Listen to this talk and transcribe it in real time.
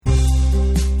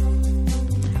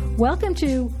Welcome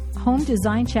to Home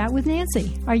Design Chat with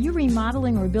Nancy. Are you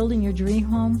remodeling or building your dream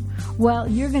home? Well,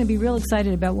 you're going to be real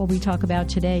excited about what we talk about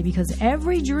today because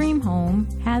every dream home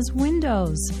has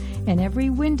windows, and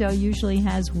every window usually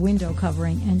has window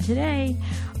covering. And today,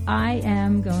 I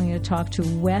am going to talk to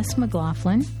Wes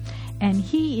McLaughlin, and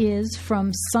he is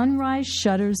from Sunrise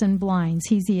Shutters and Blinds.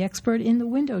 He's the expert in the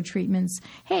window treatments.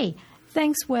 Hey,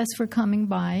 thanks, Wes, for coming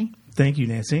by. Thank you,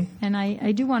 Nancy. And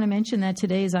I do want to mention that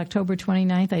today is October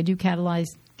 29th. I do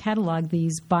catalog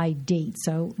these by date,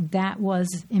 so that was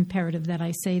imperative that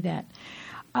I say that.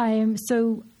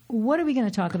 So what are we going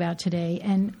to talk about today?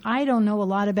 And I don't know a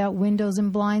lot about windows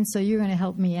and blinds, so you're going to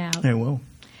help me out. I will.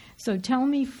 So tell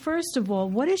me, first of all,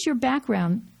 what is your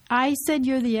background? I said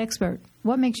you're the expert.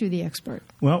 What makes you the expert?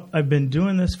 Well, I've been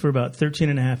doing this for about 13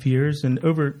 and a half years, and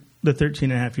over the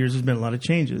 13 and a half years, there's been a lot of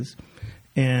changes.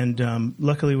 And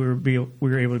luckily, we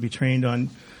were able to be trained on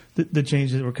the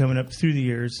changes that were coming up through the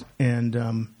years. And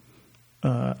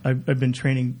I've been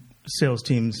training sales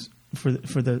teams for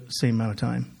the same amount of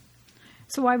time.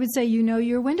 So I would say you know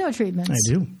your window treatments.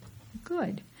 I do.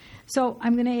 Good. So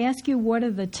I'm going to ask you what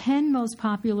are the 10 most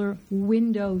popular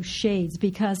window shades,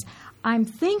 because I'm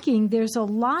thinking there's a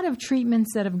lot of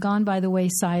treatments that have gone by the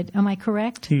wayside. Am I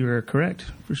correct? You are correct,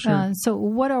 for sure. So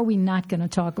what are we not going to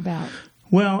talk about?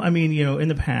 Well, I mean, in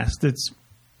the past, it's,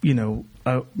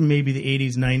 maybe the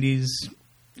 80s, 90s,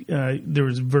 there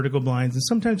was vertical blinds, and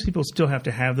sometimes people still have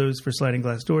to have those for sliding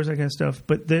glass doors, that kind of stuff,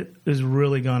 but that has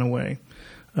really gone away.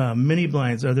 Many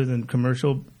blinds, other than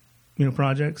commercial,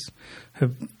 projects,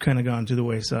 have kind of gone to the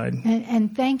wayside.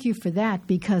 And thank you for that,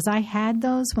 because I had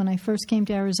those when I first came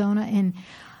to Arizona, and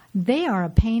they are a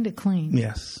pain to clean.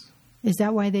 Yes. Is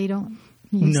that why they don't?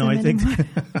 No, I think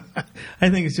I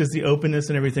think it's just the openness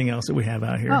and everything else that we have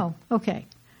out here. Oh, okay.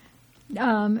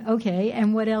 Okay,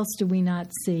 and what else do we not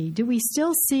see? Do we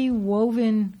still see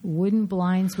woven wooden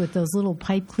blinds with those little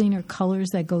pipe cleaner colors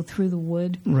that go through the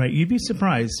wood? Right. You'd be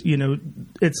surprised.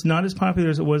 It's not as popular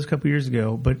as it was a couple years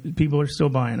ago, but people are still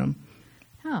buying them.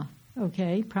 Huh.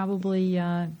 Okay. Probably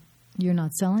you're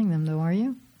not selling them, though, are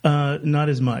you? Not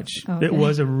as much. Okay. It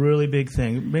was a really big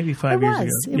thing, maybe 5 years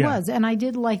ago. It was, and I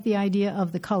did like the idea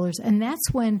of the colors. And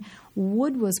that's when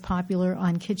wood was popular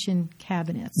on kitchen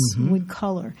cabinets, wood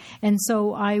color. And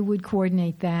so I would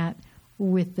coordinate that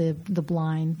with the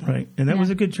blind. Right, and that was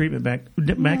a good treatment back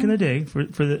in the day for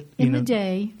the the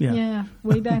day,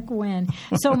 way back when.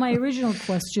 So my original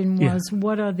question was,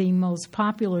 what are the most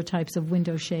popular types of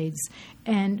window shades?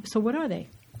 And so what are they?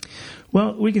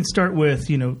 Well, we can start with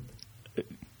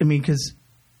because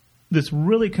this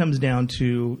really comes down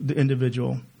to the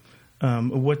individual,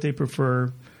 what they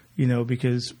prefer,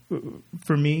 because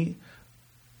for me,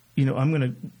 I'm going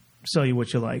to sell you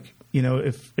what you like.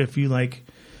 If you like,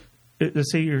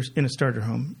 let's say you're in a starter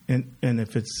home and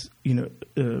if it's,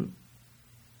 a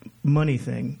money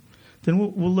thing, then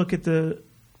we'll look at the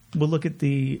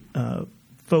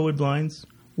faux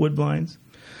wood blinds,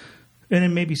 and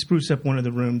then maybe spruce up one of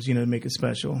the rooms, to make it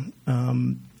special.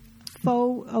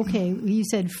 You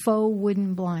said faux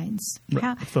wooden blinds.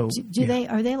 Are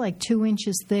they like 2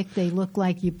 inches thick? They look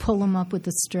like you pull them up with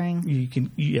a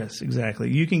string. Yes,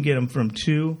 exactly. You can get them from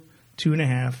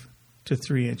 2.5 to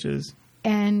 3 inches.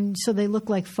 And so they look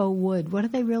like faux wood. What are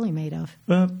they really made of?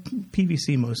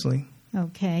 PVC mostly.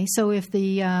 Okay, so if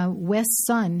the west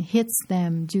sun hits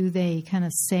them, do they kind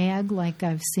of sag like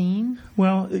I've seen?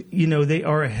 Well, they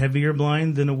are a heavier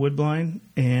blind than a wood blind,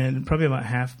 and probably about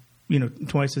half.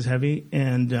 Twice as heavy.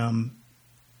 And,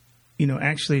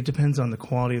 actually it depends on the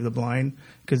quality of the blind.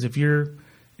 Because if you're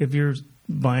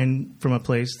buying from a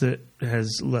place that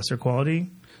has lesser quality,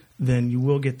 then you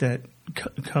will get that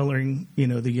coloring,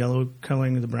 the yellow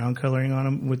coloring or the brown coloring on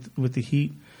them with the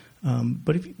heat.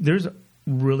 But if there's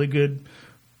really good,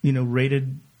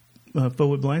 rated faux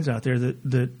wood blinds out there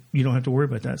that you don't have to worry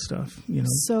about that stuff.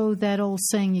 So that old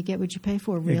saying, you get what you pay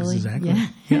for, really? Exactly.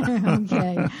 Yeah.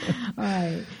 Okay. All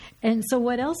right. And so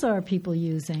what else are people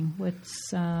using? Let's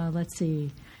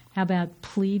see. How about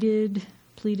pleated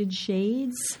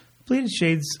shades? Pleated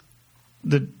shades,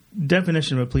 the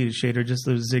definition of a pleated shade are just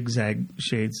those zigzag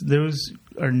shades. Those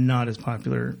are not as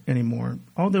popular anymore.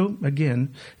 Although,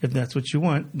 again, if that's what you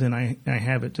want, then I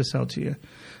have it to sell to you.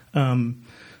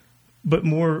 But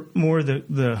more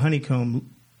the honeycomb,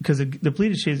 because the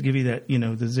pleated shades give you that,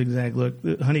 the zigzag look.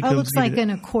 The honeycombs looks like an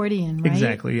accordion, right?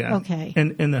 Exactly, yeah. Okay.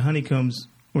 And the honeycombs,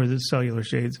 or the cellular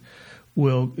shades,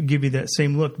 will give you that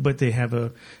same look, but they have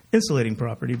a insulating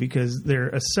property because they're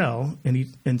a cell, and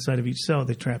inside of each cell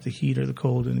they trap the heat or the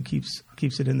cold, and it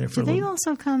keeps it in there for a little. Do they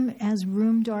also come as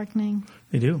room darkening?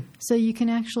 They do. So you can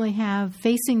actually have,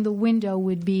 facing the window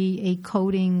would be a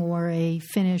coating or a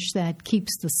finish that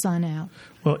keeps the sun out.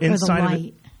 Well, inside or the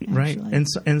light, of it, right?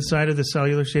 Inside of the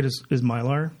cellular shade is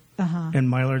Mylar, and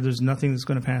Mylar, there's nothing that's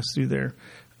going to pass through there.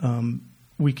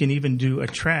 We can even do a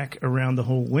track around the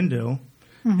whole window,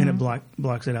 and it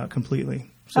blocks it out completely.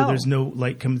 So there's no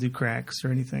light coming through cracks or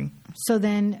anything. So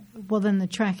then the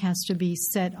track has to be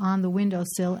set on the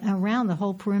windowsill around the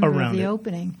whole perimeter of the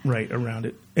opening. Right, around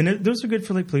it. And those are good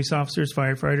for like police officers,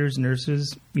 firefighters,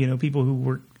 nurses, people who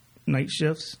work night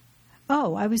shifts.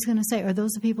 Oh, I was going to say, are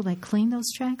those the people that clean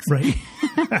those tracks? Right.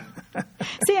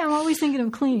 See, I'm always thinking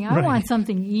of cleaning. I want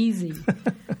something easy.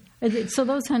 So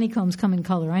those honeycombs come in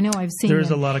color. I know I've seen There's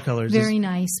them. A lot of colors. Very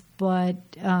nice. But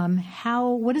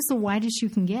what is the widest you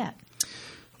can get?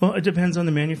 Well, it depends on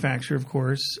the manufacturer, of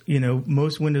course.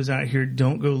 Most windows out here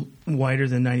don't go wider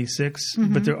than 96,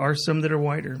 but there are some that are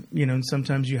wider. And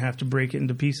sometimes you have to break it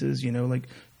into pieces, like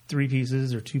 3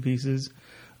 pieces or 2 pieces.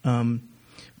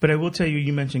 But I will tell you,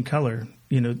 you mentioned color,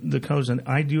 the colors. And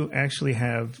I do actually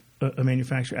have a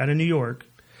manufacturer out of New York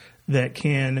that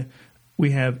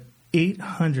we have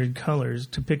 800 colors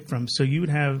to pick from. So you would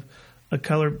have a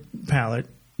color palette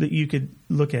that you could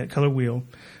look at, color wheel.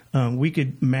 We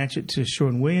could match it to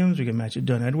Sherwin-Williams. We could match it to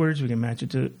Dunn Edwards. We can match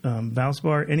it to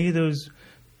Valspar. Any of those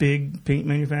big paint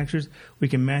manufacturers, we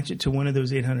can match it to one of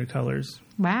those 800 colors.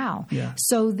 Wow. Yeah.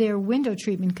 So their window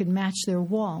treatment could match their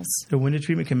walls. The window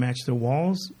treatment can match the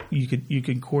walls. You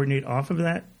can coordinate off of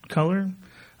that color.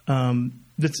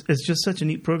 It's just such a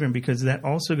neat program because that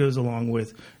also goes along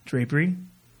with drapery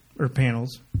or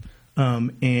panels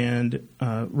and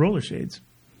roller shades.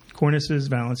 Cornices,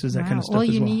 valances, that kind of stuff All as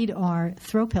well. you need are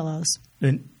throw pillows.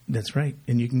 And that's right.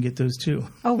 And you can get those too.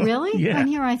 Oh, really? Yeah. And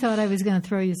here I thought I was going to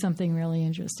throw you something really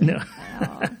interesting. No.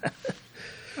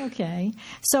 Okay.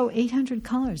 So 800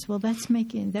 colors. Well, that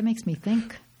makes me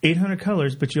think. 800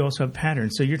 colors, but you also have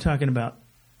patterns. So you're talking about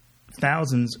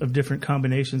thousands of different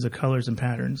combinations of colors and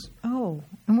patterns. Oh,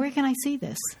 and where can I see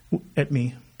this? At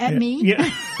me. At me? Yeah.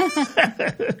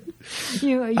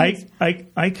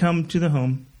 I come to the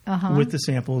home with the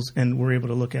samples, and we're able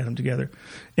to look at them together.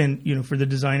 And, for the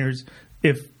designers,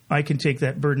 if I can take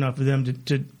that burden off of them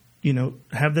to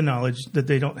have the knowledge that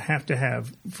they don't have to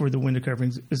have for the window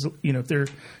coverings, if they're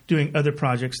doing other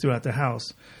projects throughout the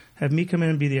house, have me come in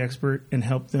and be the expert and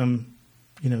help them,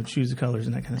 choose the colors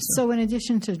and that kind of stuff. So in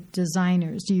addition to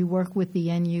designers, do you work with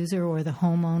the end user or the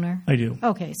homeowner? I do.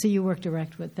 Okay, so you work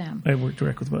direct with them. I work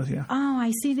direct with both, yeah. Oh,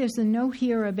 I see there's a note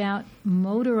here about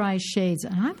motorized shades.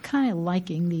 And I'm kind of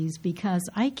liking these because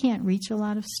I can't reach a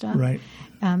lot of stuff. Right.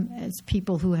 As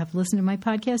people who have listened to my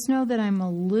podcast know that I'm a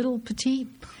little petite.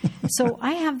 So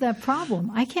I have that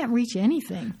problem. I can't reach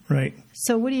anything. Right.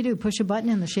 So what do? Push a button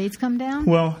and the shades come down?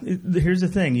 Well, here's the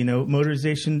thing.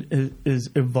 Motorization is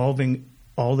evolving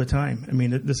all the time. I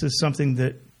mean, this is something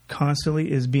that constantly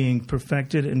is being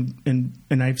perfected, and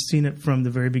I've seen it from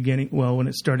the very beginning. Well, when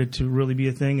it started to really be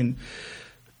a thing, and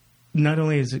not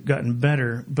only has it gotten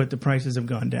better, but the prices have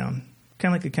gone down.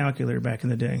 Kind of like the calculator back in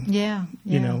the day. Yeah.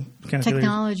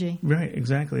 Technology. Right,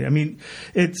 exactly. I mean,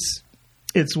 it's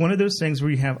one of those things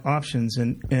where you have options,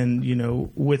 and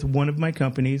with one of my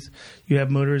companies, you have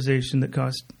motorization that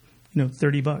costs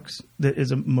 $30 that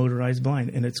is a motorized blind,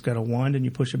 and it's got a wand, and you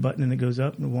push a button and it goes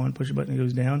up, and a wand, push a button and it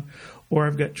goes down. Or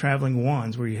I've got traveling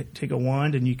wands where you take a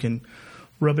wand and you can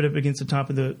rub it up against the top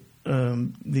of the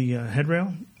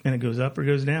headrail, and it goes up or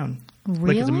goes down.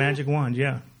 Really? Like it's a magic wand,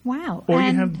 yeah. Wow. Or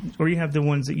you have the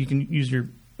ones that you can use your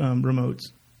remotes.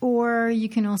 Or you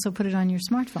can also put it on your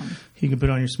smartphone. You can put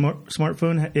it on your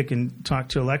smartphone. It can talk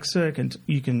to Alexa.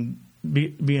 You can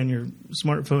be on your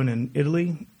smartphone in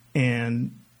Italy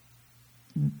and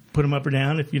put them up or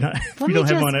down if you don't have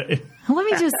on it. Let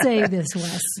me just say this,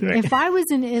 Wes. Right. If I was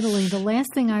in Italy, the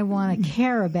last thing I want to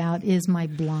care about is my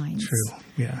blinds. True,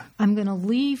 yeah. I'm going to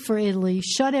leave for Italy,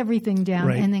 shut everything down,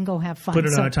 right. and then go have fun. Put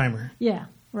it on a timer. Yeah,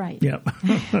 right. Yep.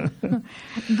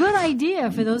 Good idea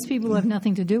for those people who have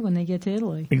nothing to do when they get to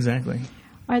Italy. Exactly.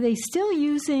 Are they still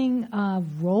using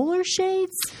roller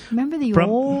shades? Remember the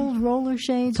old roller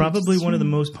shades? Probably one of the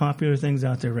most popular things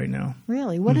out there right now.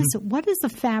 Really? What is the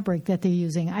fabric that they're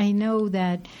using? I know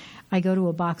that I go to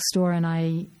a box store and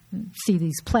I see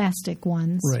these plastic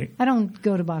ones. Right. I don't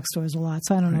go to box stores a lot,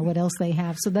 so I don't know what else they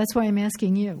have. So that's why I'm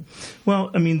asking you.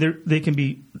 Well, I mean, they can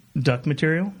be duck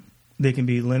material. They can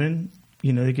be linen,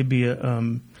 They could be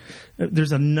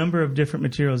there's a number of different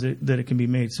materials that it can be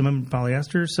made. Some of them are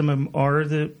polyester. Some of them are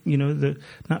the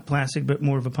not plastic, but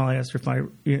more of a polyester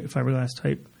fiberglass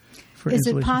type. Is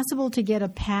it possible to get a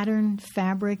pattern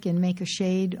fabric and make a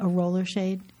roller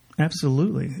shade?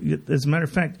 Absolutely. As a matter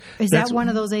of fact, is that one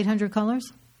of those 800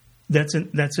 colors? That's in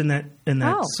that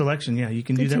selection. Yeah, you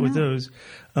can do that with those.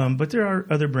 But there are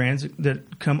other brands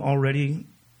that come already,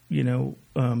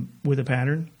 with a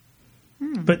pattern.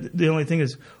 But the only thing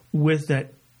is with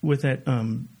that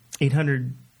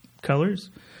 800 colors,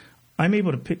 I'm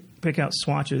able to pick out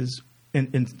swatches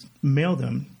and mail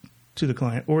them to the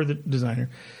client or the designer,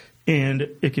 and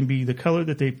it can be the color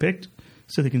that they picked,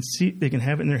 so they can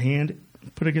have it in their hand,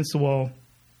 put it against the wall,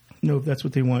 know if that's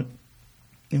what they want,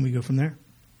 and we go from there.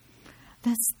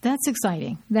 That's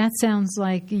exciting. That sounds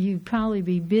like you'd probably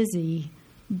be busy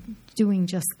doing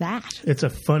just that. It's a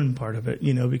fun part of it,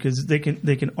 because they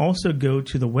can also go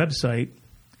to the website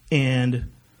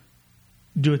and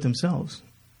do it themselves,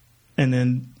 and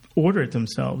then order it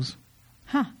themselves.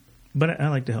 Huh. But I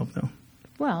like to help, though.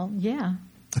 Well, yeah.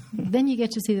 Then you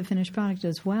get to see the finished product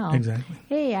as well. Exactly.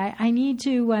 Hey, I need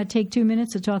to take 2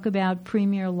 minutes to talk about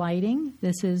Premier Lighting.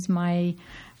 This is my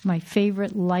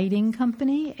favorite lighting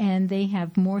company, and they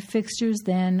have more fixtures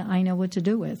than I know what to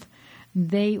do with.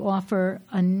 They offer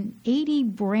 80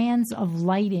 brands of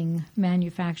lighting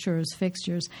manufacturers'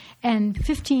 fixtures and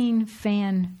 15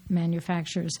 fan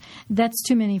manufacturers. That's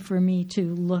too many for me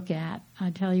to look at. I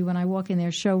tell you, when I walk in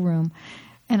their showroom,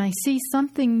 and I see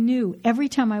something new every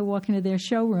time I walk into their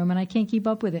showroom, and I can't keep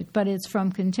up with it. But it's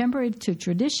from contemporary to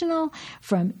traditional,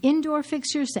 from indoor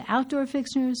fixtures to outdoor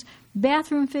fixtures,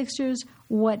 bathroom fixtures,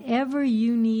 whatever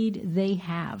you need, they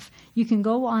have. You can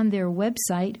go on their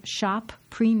website,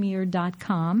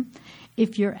 shoppremier.com.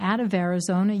 If you're out of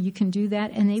Arizona, you can do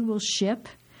that, and they will ship.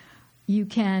 You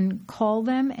can call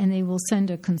them, and they will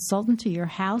send a consultant to your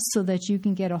house so that you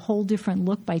can get a whole different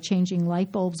look by changing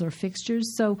light bulbs or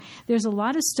fixtures. So there's a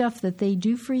lot of stuff that they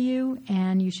do for you,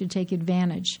 and you should take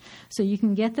advantage. So you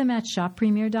can get them at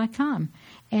shoppremier.com.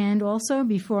 And also,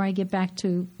 before I get back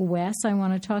to Wes, I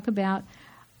want to talk about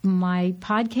my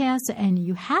podcast, and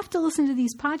you have to listen to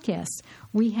these podcasts.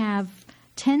 We have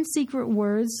 10 secret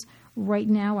words. Right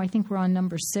now, I think we're on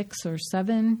number 6 or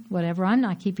 7, whatever. I'm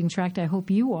not keeping track. I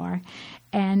hope you are.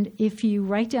 And if you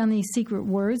write down these secret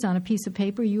words on a piece of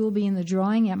paper, you will be in the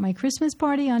drawing at my Christmas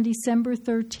party on December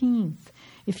 13th.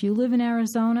 If you live in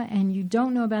Arizona and you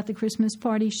don't know about the Christmas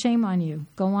party, shame on you.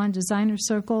 Go on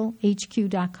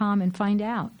designercirclehq.com and find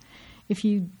out. If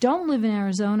you don't live in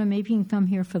Arizona, maybe you can come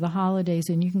here for the holidays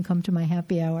and you can come to my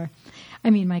happy hour.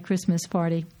 My Christmas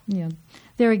party.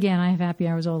 There again, I have happy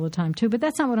hours all the time too, but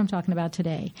that's not what I'm talking about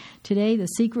today. Today, the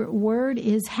secret word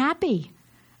is happy.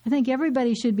 I think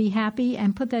everybody should be happy,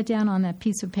 and put that down on that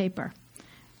piece of paper.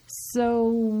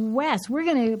 So, Wes, we're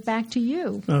going to get back to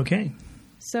you. Okay.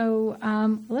 So,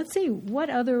 let's see. What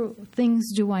other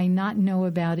things do I not know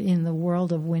about in the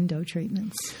world of window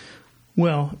treatments?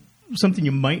 Well, something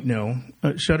you might know,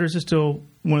 shutters is still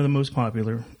one of the most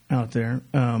popular out there.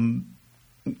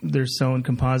 They're selling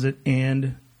composite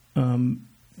and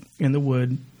the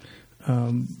wood.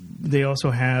 They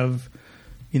also have,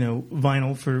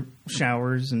 vinyl for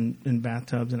showers and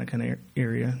bathtubs and that kind of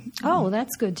area. Oh,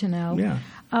 that's good to know. Yeah.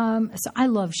 So I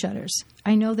love shutters.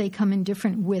 I know they come in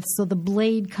different widths. So the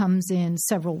blade comes in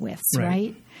several widths,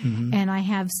 right? Mm-hmm. And I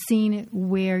have seen it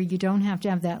where you don't have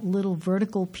to have that little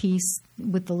vertical piece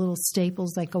with the little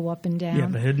staples that go up and down. Yeah,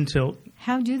 the hidden tilt.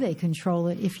 How do they control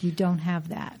it if you don't have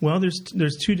that? Well,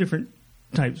 there's 2 different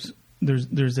types.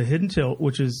 There's a hidden tilt,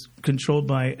 which is controlled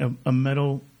by a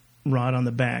metal rod on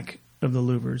the back of the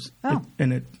louvers. Oh.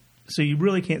 So you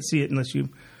really can't see it unless you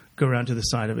go around to the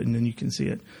side of it, and then you can see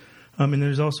it. And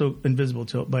there's also invisible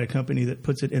tilt by a company that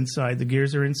puts it inside. The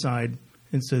gears are inside,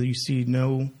 and so you see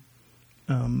no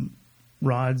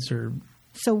rods or...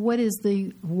 So what is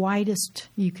the widest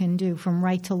you can do from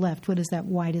right to left? What is that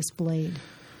widest blade?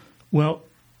 Well,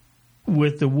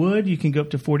 with the wood, you can go up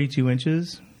to 42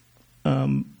 inches.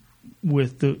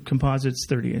 With the composites,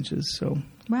 30 inches. So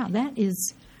wow,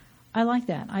 I like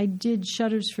that. I did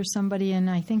shutters for somebody, and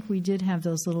I think we did have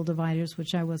those little dividers,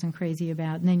 which I wasn't crazy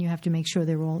about. And then you have to make sure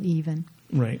they're all even.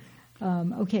 Right.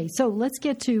 Okay, so let's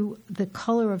get to the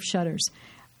color of shutters.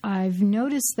 I've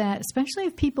noticed that, especially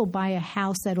if people buy a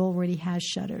house that already has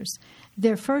shutters,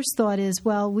 their first thought is,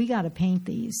 well, we got to paint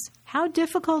these. How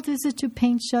difficult is it to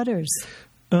paint shutters?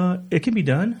 It can be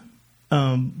done.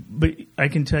 But I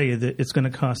can tell you that it's going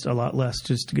to cost a lot less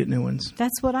just to get new ones.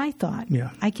 That's what I thought. Yeah.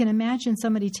 I can imagine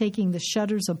somebody taking the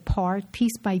shutters apart,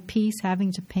 piece by piece,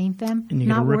 having to paint them. And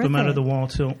you're going to rip them out of the wall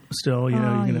still.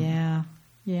 Yeah.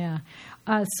 Yeah.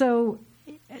 So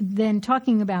then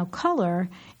talking about color,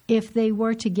 if they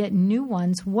were to get new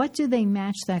ones, what do they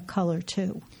match that color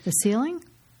to? The ceiling?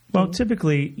 Well,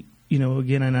 typically,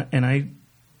 again,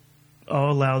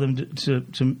 I'll allow them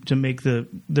to make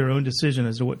their own decision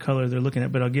as to what color they're looking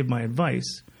at, but I'll give my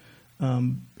advice.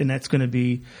 And that's going to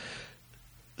be,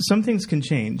 some things can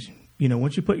change.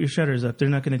 Once you put your shutters up, they're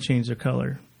not going to change their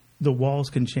color. The walls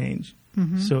can change.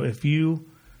 Mm-hmm. So if you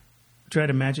try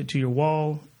to match it to your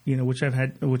wall, which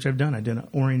I've done. I did an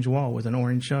orange wall with an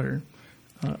orange shutter.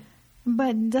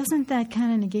 But doesn't that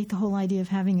kind of negate the whole idea of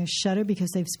having a shutter because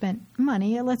they've spent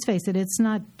money? Let's face it, it's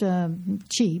not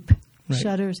cheap, right.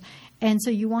 Shutters. And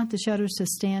so you want the shutters to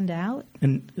stand out?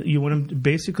 And you want them to,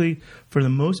 basically, for the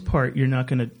most part, you're not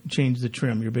going to change the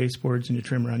trim, your baseboards and your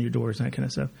trim around your doors and that kind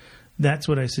of stuff. That's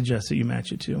what I suggest that you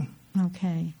match it to.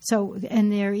 Okay. So,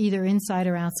 and they're either inside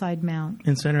or outside mount?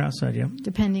 Inside or outside, yeah.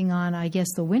 Depending on, I guess,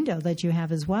 the window that you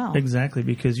have as well. Exactly,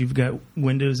 because you've got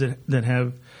windows that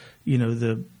have,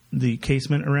 the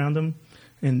casement around them,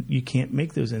 and you can't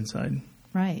make those inside.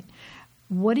 Right.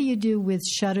 What do you do with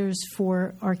shutters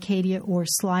for Arcadia or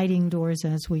sliding doors,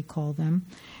 as we call them,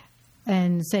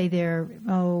 and say they're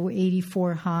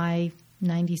 84 high,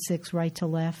 96 right to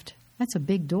left? That's a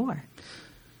big door.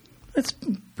 That's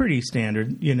pretty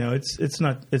standard. It's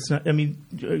not. I mean,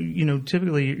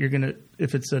 typically you're gonna,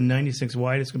 if it's a 96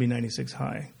 wide, it's gonna be 96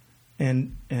 high,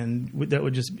 and that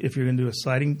would just, if you're gonna do a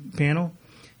sliding panel,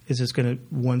 it's just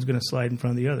one's gonna slide in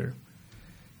front of the other.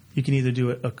 You can either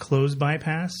do a closed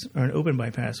bypass or an open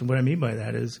bypass. And what I mean by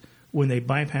that is when they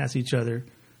bypass each other,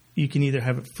 you can either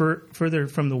have it further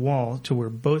from the wall to where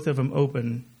both of them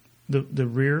open, the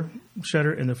rear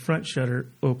shutter and the front shutter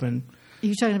open.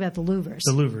 You're talking about the louvers.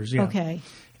 The louvers, yeah. Okay.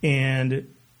 And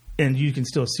you can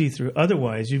still see through.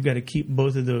 Otherwise, you've got to keep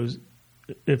both of those.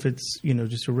 If it's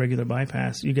just a regular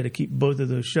bypass, you got to keep both of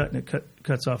those shut, and it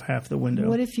cuts off half the window.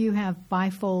 What if you have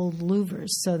bifold louvers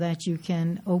so that you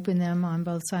can open them on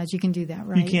both sides? You can do that,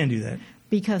 right? You can do that,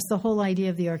 because the whole idea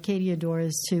of the Arcadia door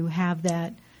is to have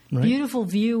that right. beautiful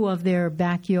view of their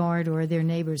backyard or their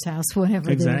neighbor's house,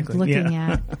 whatever exactly. they're looking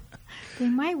yeah. at. They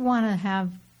might want to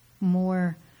have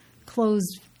more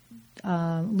closed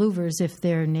louvers if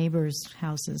their neighbor's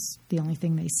house is the only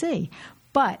thing they see.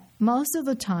 But most of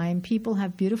the time, people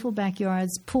have beautiful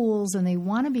backyards, pools, and they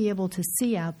want to be able to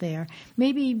see out there.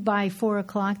 Maybe by 4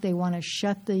 o'clock, they want to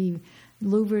shut the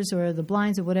louvers or the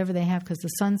blinds or whatever they have because the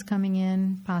sun's coming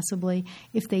in, possibly.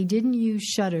 If they didn't use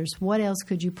shutters, what else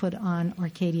could you put on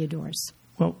Arcadia doors?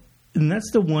 Well, and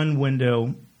that's the one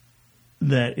window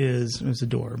that is, it's a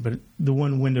door, but the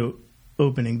one window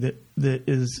opening that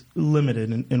is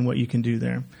limited in what you can do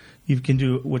there. You can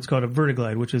do what's called a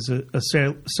vertiglide, which is a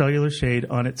cellular shade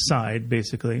on its side,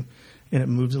 basically, and it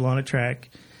moves along a track,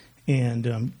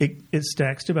 and it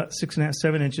stacks to about 6.5,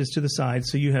 7 inches to the side,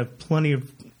 so you have plenty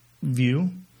of view,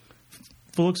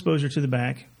 full exposure to the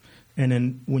back, and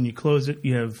then when you close it,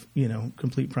 you have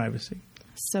complete privacy.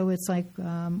 So it's like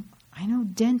I know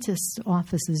dentist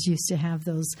offices used to have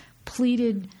those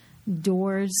pleated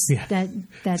doors that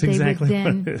they exactly would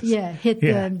then hit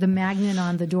the magnet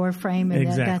on the door frame, and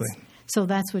exactly.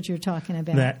 That's what you're talking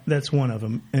about. That's one of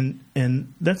them,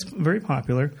 and that's very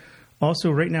popular.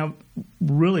 Also, right now,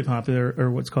 really popular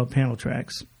are what's called panel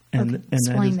tracks. And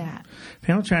explain that.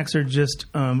 Panel tracks are just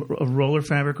a roller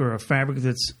fabric or a fabric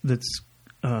that's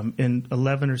in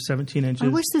 11 or 17 inches. I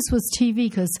wish this was TV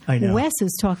because Wes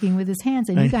is talking with his hands,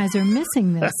 and you guys are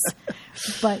missing this.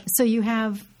 But so you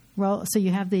have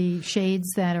the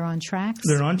shades that are on tracks?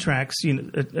 They're on tracks,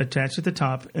 attached at the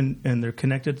top, and they're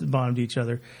connected at the bottom to each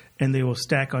other, and they will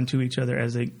stack onto each other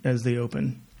as they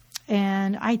open.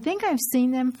 And I think I've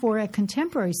seen them for a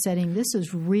contemporary setting. This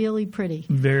is really pretty.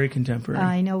 Very contemporary.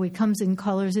 I know it comes in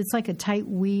colors. It's like a tight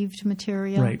weaved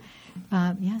material. Right.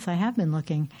 Yes, I have been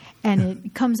looking. And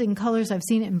it comes in colors. I've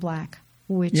seen it in black,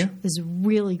 which is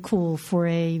really cool for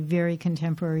a very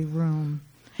contemporary room.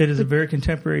 It is a very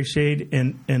contemporary shade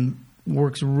and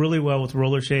works really well with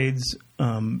roller shades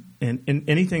and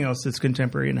anything else that's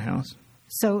contemporary in the house.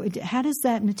 So how does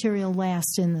that material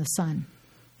last in the sun?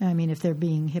 I mean, if they're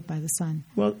being hit by the sun.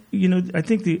 Well, I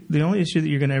think the only issue that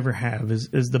you're going to ever have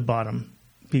is the bottom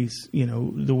piece,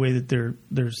 the way that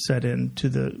they're set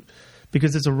into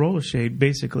because it's a roller shade,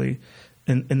 basically,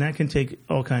 and that can take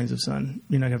all kinds of sun.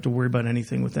 You're not going to have to worry about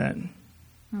anything with that.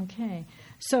 Okay.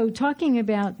 So talking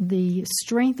about the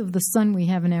strength of the sun we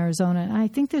have in Arizona, I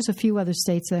think there's a few other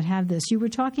states that have this. You were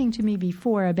talking to me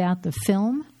before about the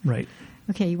film. Right.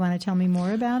 Okay, you want to tell me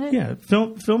more about it? Yeah,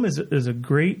 film is a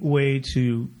great way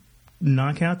to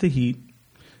knock out the heat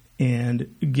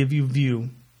and give you view,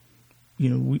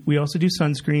 we also do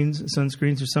sunscreens.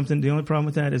 Sunscreens are something. The only problem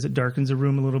with that is it darkens the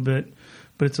room a little bit,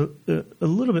 but it's a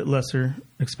little bit lesser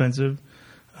expensive.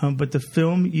 But the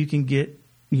film you can get,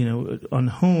 on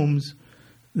homes,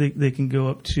 they can go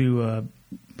up to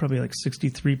probably like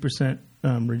 63%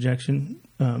 rejection.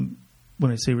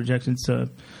 When I say rejection, it's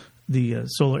the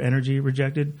solar energy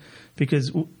rejected,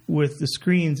 because with the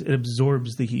screens it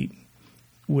absorbs the heat.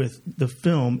 With the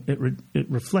film, it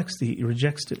reflects the heat, it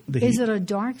rejects the heat. Is it a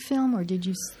dark film, or did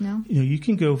you know? You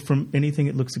can go from anything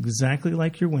that looks exactly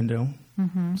like your window.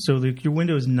 Mm-hmm. So your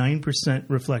window is 9%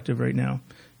 reflective right now.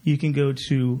 You can go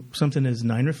to something that's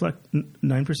 9%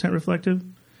 reflective.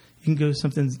 You can go to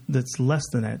something that's less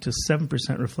than that, to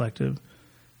 7% reflective.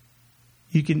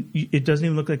 It doesn't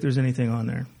even look like there's anything on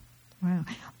there. Wow.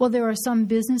 Well, there are some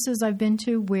businesses I've been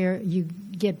to where you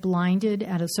get blinded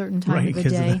at a certain time of the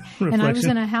day. And I was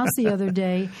in a house the other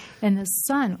day, and the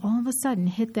sun all of a sudden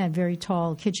hit that very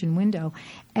tall kitchen window,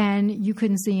 and you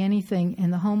couldn't see anything.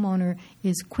 And the homeowner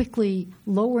is quickly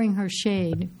lowering her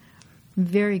shade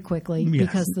very quickly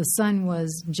because the sun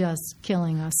was just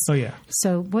killing us. Oh, yeah.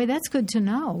 So, boy, that's good to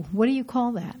know. What do you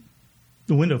call that?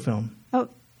 The window film. Oh,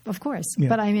 of course. Yeah.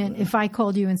 But I mean, if I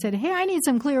called you and said, "Hey, I need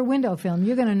some clear window film,"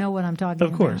 you're going to know what I'm talking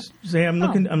about. Of course. Say, I'm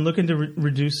looking to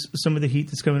reduce some of the heat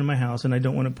that's coming to my house, and I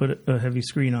don't want to put a heavy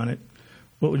screen on it.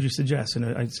 What would you suggest? And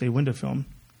I'd say window film.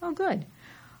 Oh, good.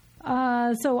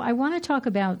 So I want to talk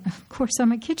about, of course,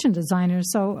 I'm a kitchen designer,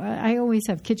 so I always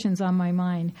have kitchens on my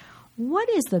mind. What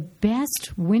is the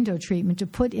best window treatment to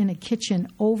put in a kitchen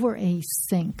over a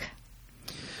sink?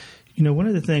 One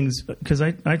of the things, because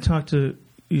I talk to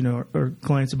our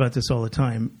clients about this all the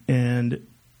time, and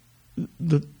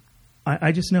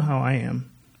I just know how I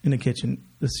am in the kitchen.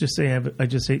 Let's just say I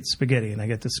just ate spaghetti, and I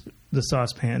got the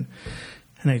saucepan,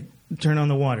 and I turn on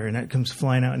the water, and that comes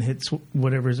flying out and hits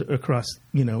whatever's across,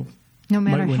 No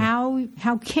matter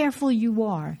how careful you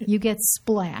are, you get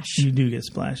splashed. You do get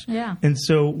splashed. Yeah. And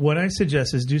so what I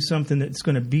suggest is do something that's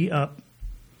going to be up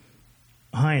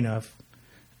high enough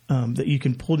that you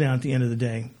can pull down at the end of the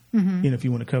day. Mm-hmm. If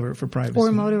you want to cover it for privacy.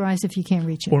 Or motorized if you can't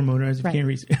reach it. Or motorized if you can't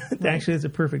reach it. Actually, that's a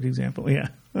perfect example. Yeah.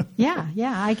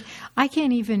 Yeah. I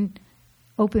can't even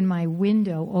open my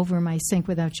window over my sink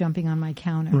without jumping on my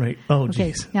counter. Right. Oh,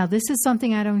 okay. geez. Now, this is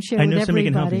something I don't share with everybody.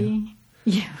 Can help you.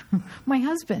 Yeah, my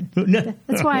husband.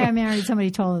 That's why I married somebody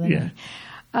taller than me.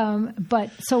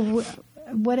 But so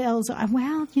what else?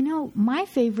 Well, my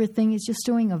favorite thing is just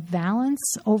doing a valance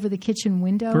over the kitchen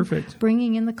window. Perfect.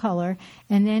 Bringing in the color,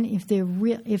 and then if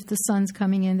the sun's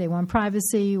coming in, they want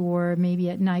privacy, or maybe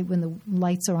at night when the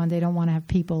lights are on, they don't want to have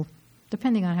people,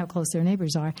 depending on how close their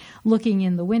neighbors are, looking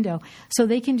in the window. So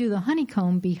they can do the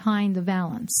honeycomb behind the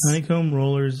valance. Honeycomb,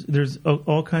 rollers, there's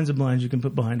all kinds of blinds you can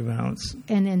put behind a valance.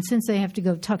 And then since they have to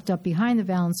go tucked up behind the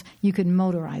valance, you can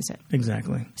motorize it.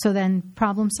 Exactly. So then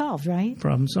problem solved, right?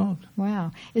 Problem solved.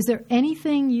 Wow. Is there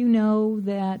anything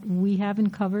that we haven't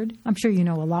covered? I'm sure you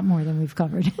know a lot more than we've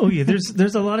covered. Oh, yeah.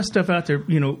 There's a lot of stuff out there.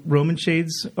 Roman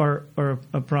shades are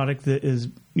a product that is,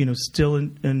 still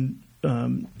in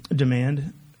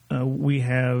demand. We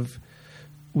have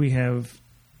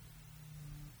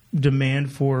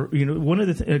demand for, one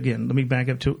of the again, let me back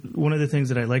up to one of the things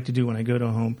that I like to do when I go to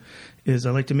a home is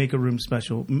I like to make a room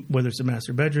special, whether it's a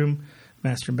master bedroom,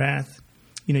 master bath.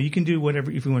 You can do whatever,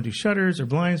 if you want to do shutters or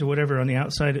blinds or whatever on the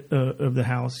outside of the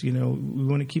house. We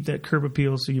want to keep that curb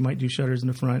appeal, so you might do shutters in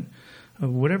the front.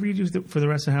 Whatever you do for the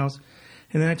rest of the house.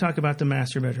 And then I talk about the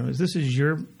master bedroom. This is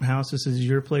your house. This is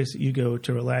your place that you go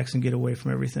to relax and get away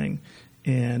from everything.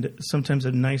 And sometimes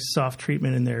a nice soft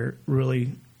treatment in there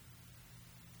really,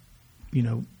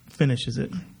 finishes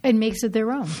it. It makes it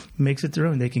their own. Makes it their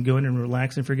own. They can go in and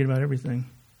relax and forget about everything.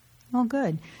 Oh,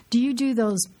 good. Do you do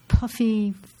those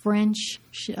puffy French,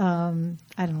 I don't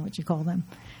know what you call them.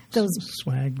 Those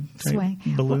swag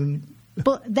balloon.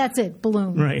 That's it,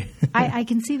 balloon. Right. I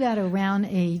can see that around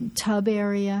a tub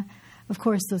area. Of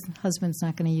course, the husband's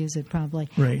not going to use it probably.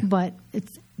 Right. But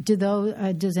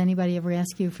does anybody ever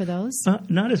ask you for those?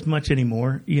 Not as much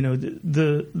anymore. I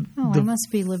must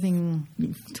be living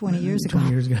 20 years ago. 20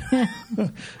 years ago.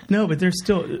 No, but there's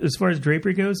still, as far as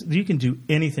drapery goes, you can do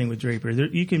anything with drapery.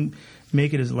 You can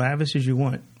make it as lavish as you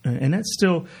want, and that's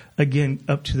still, again,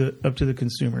 up to the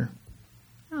consumer.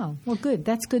 Oh, well, good.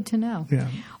 That's good to know. Yeah.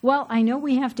 Well, I know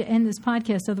we have to end this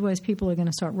podcast, otherwise people are going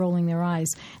to start rolling their eyes.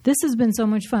 This has been so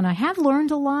much fun. I have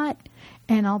learned a lot,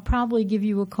 and I'll probably give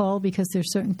you a call because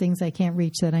there's certain things I can't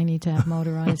reach that I need to have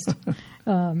motorized.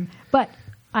 But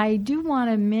I do want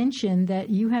to mention that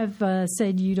you have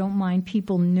said you don't mind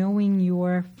people knowing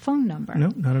your phone number.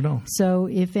 No, not at all. So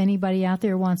if anybody out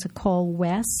there wants to call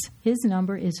Wes, his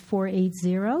number is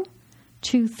 480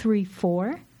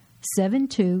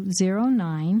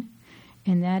 800-234-7209.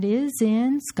 And that is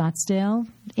in Scottsdale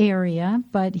area,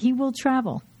 but he will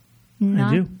travel.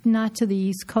 Not to the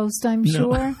East Coast, I'm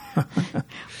sure,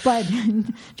 but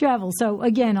travel. So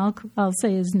again, I'll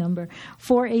say his number,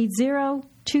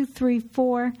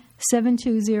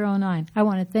 480-234-7209. I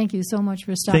want to thank you so much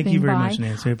for stopping by. Thank you very much,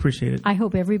 Nancy. I appreciate it. I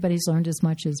hope everybody's learned as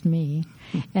much as me.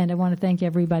 And I want to thank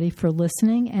everybody for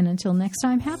listening. And until next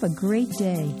time, have a great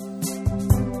day.